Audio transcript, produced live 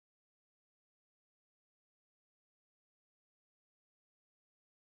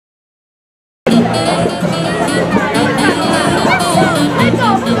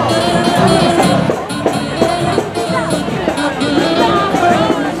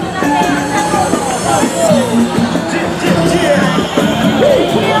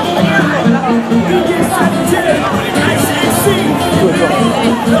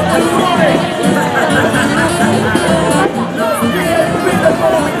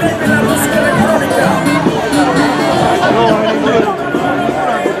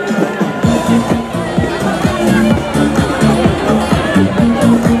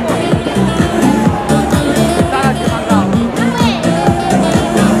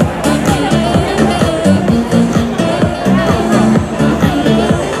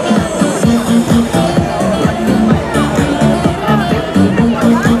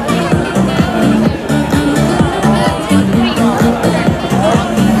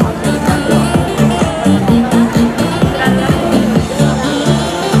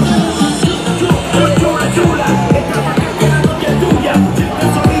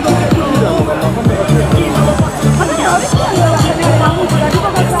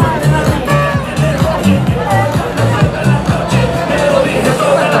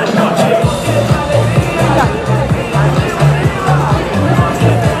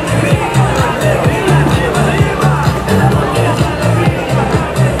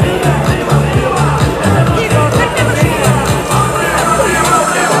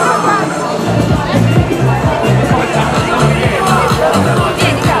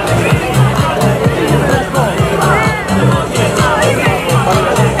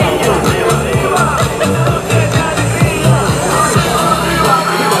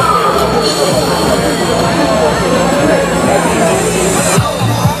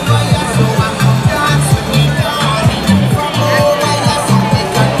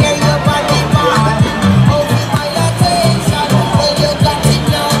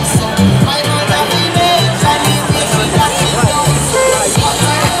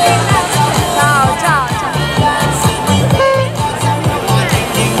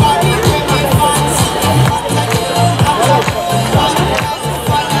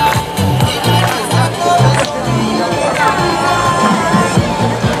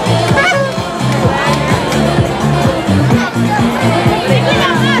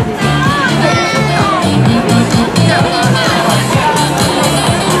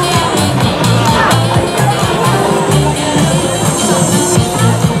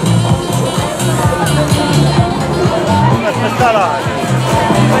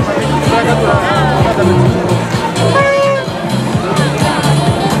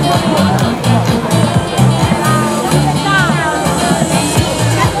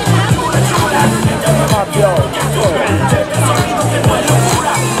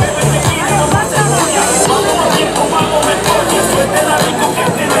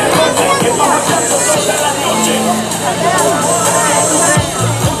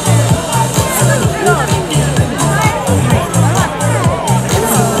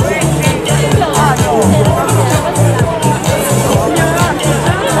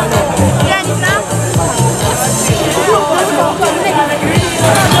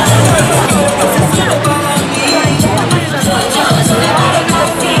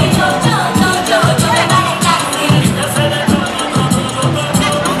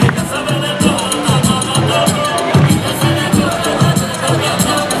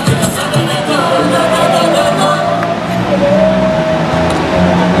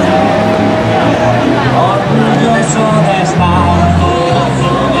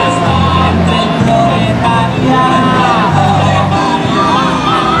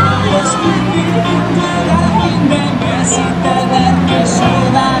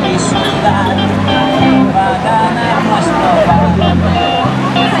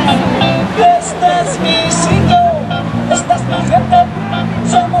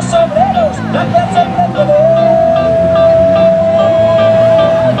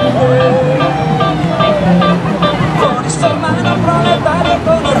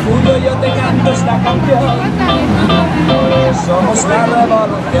Somos la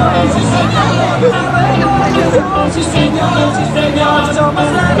revolución. Sí señor, somos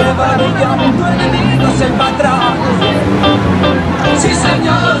la revolución. Tu enemigo es el patrón. Sí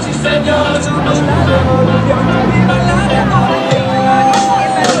señor, somos la revolución. ¡Viva la revolución!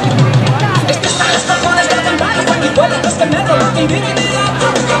 Esto está en los cojones de los hermanos, sanguijuelos, los que me roban mi dignidad.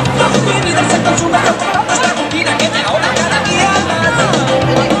 Mi vida se consume, los trabajos, la rutina que me ahoga cada día más.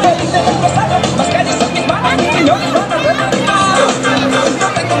 Feliz de desposado, más que dices mis manos, mi señor, y no me ruega mi paz. No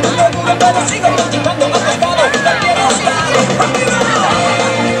tengo mucho duro, pero sigo continuando acostado. También está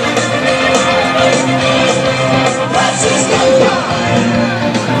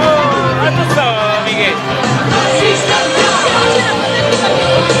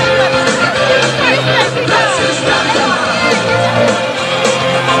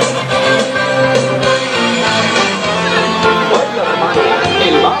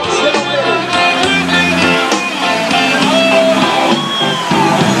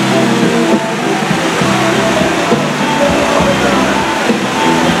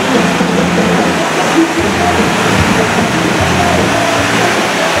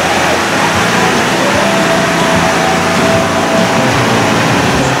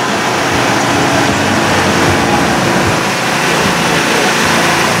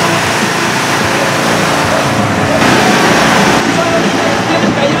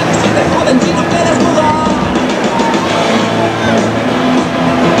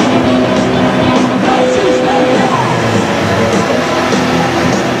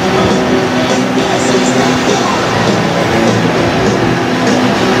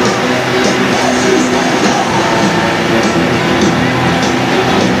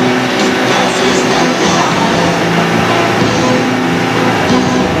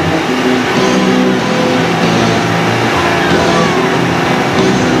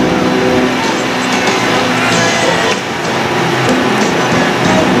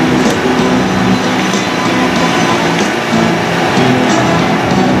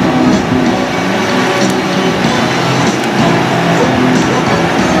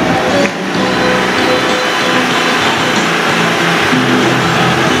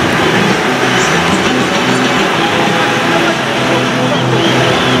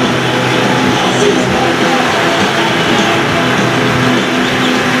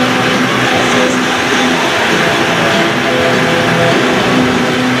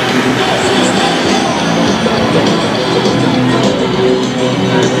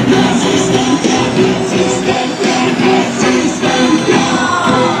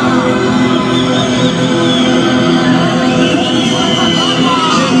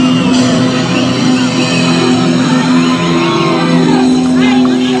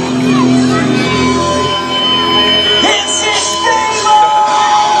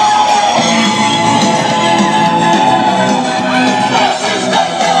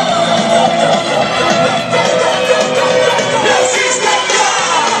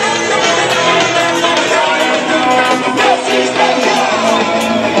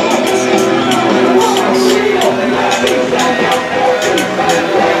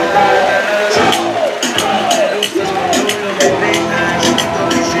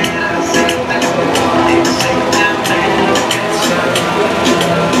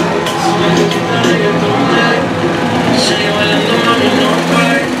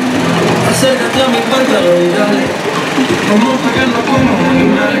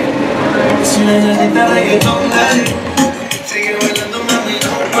necesita reggaetón, dale. Sigue bailando, mami,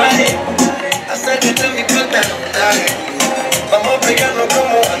 no pare. Acércate a mi pantalón, dale. Vamos a pegarnos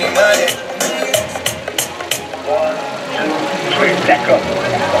como animales. 1, 2, 3, let's go.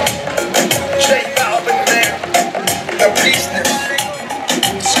 J Balvin there, the business.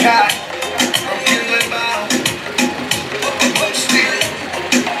 Sky, rompiendo el bajo. Still,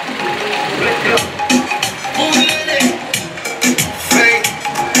 let's go.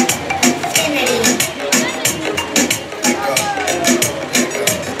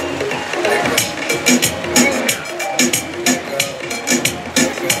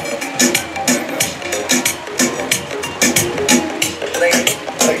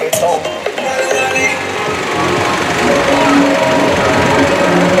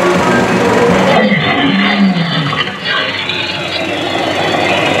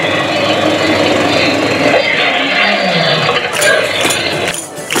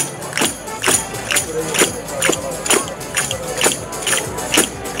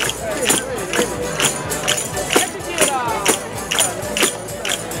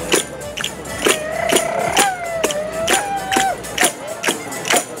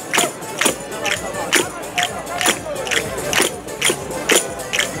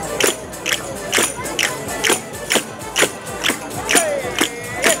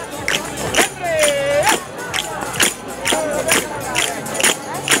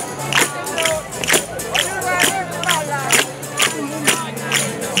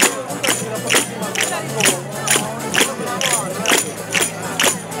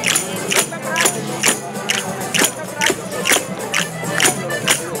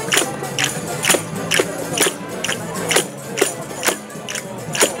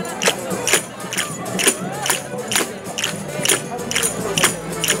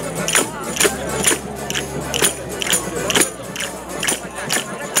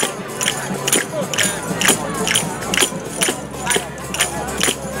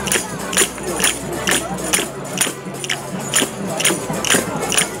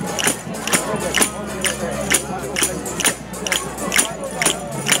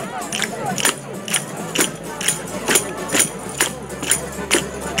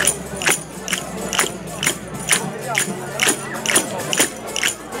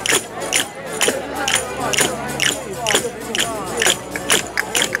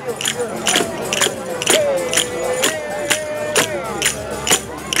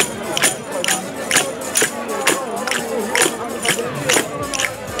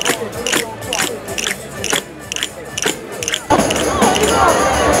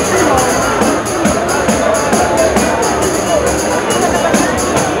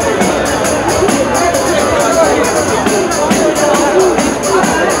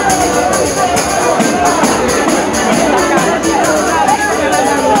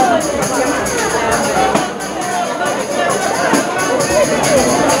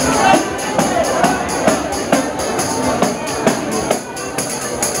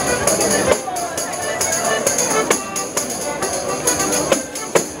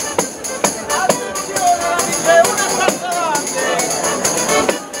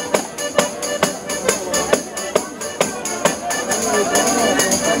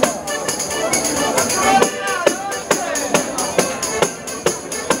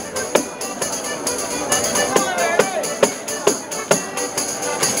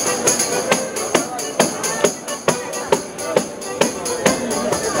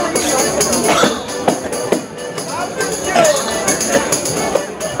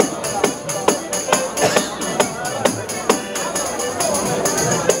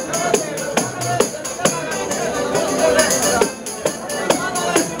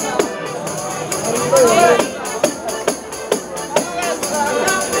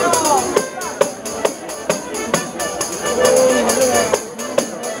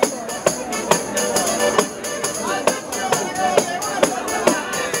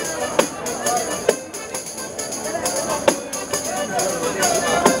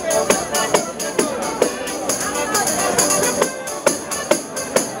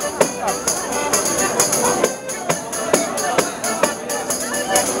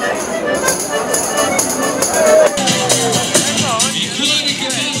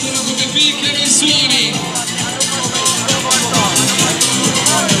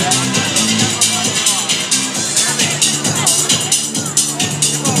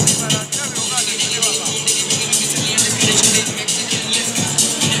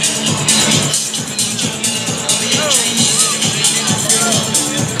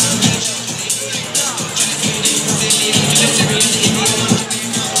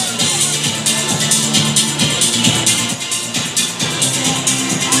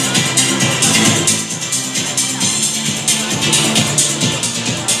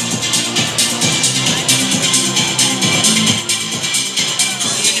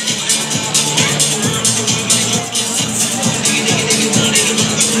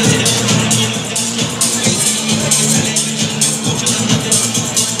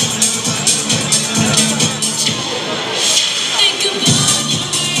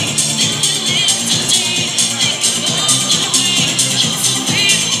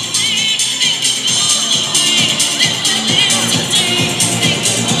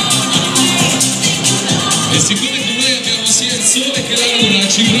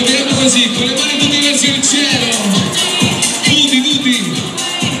 Ci proviamo così, con le mani tutti verso il cielo. Tutti.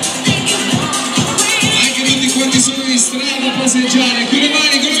 Anche tutti quanti sono in strada a passeggiare. Con le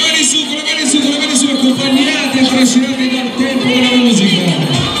mani su, accompagnati e trascinati dal tempo della musica.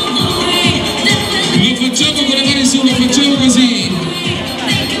 Lo facciamo con le mani su, lo facciamo così.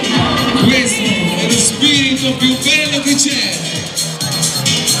 Questo è lo spirito più bello che c'è.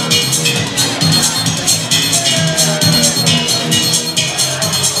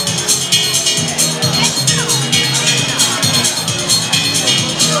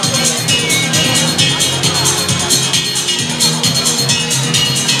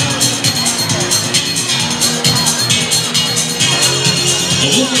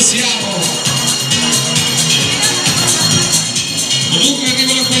 Ovunque siamo, ovunque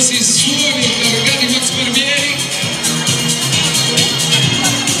arrivano questi suoni carregati Max Permier.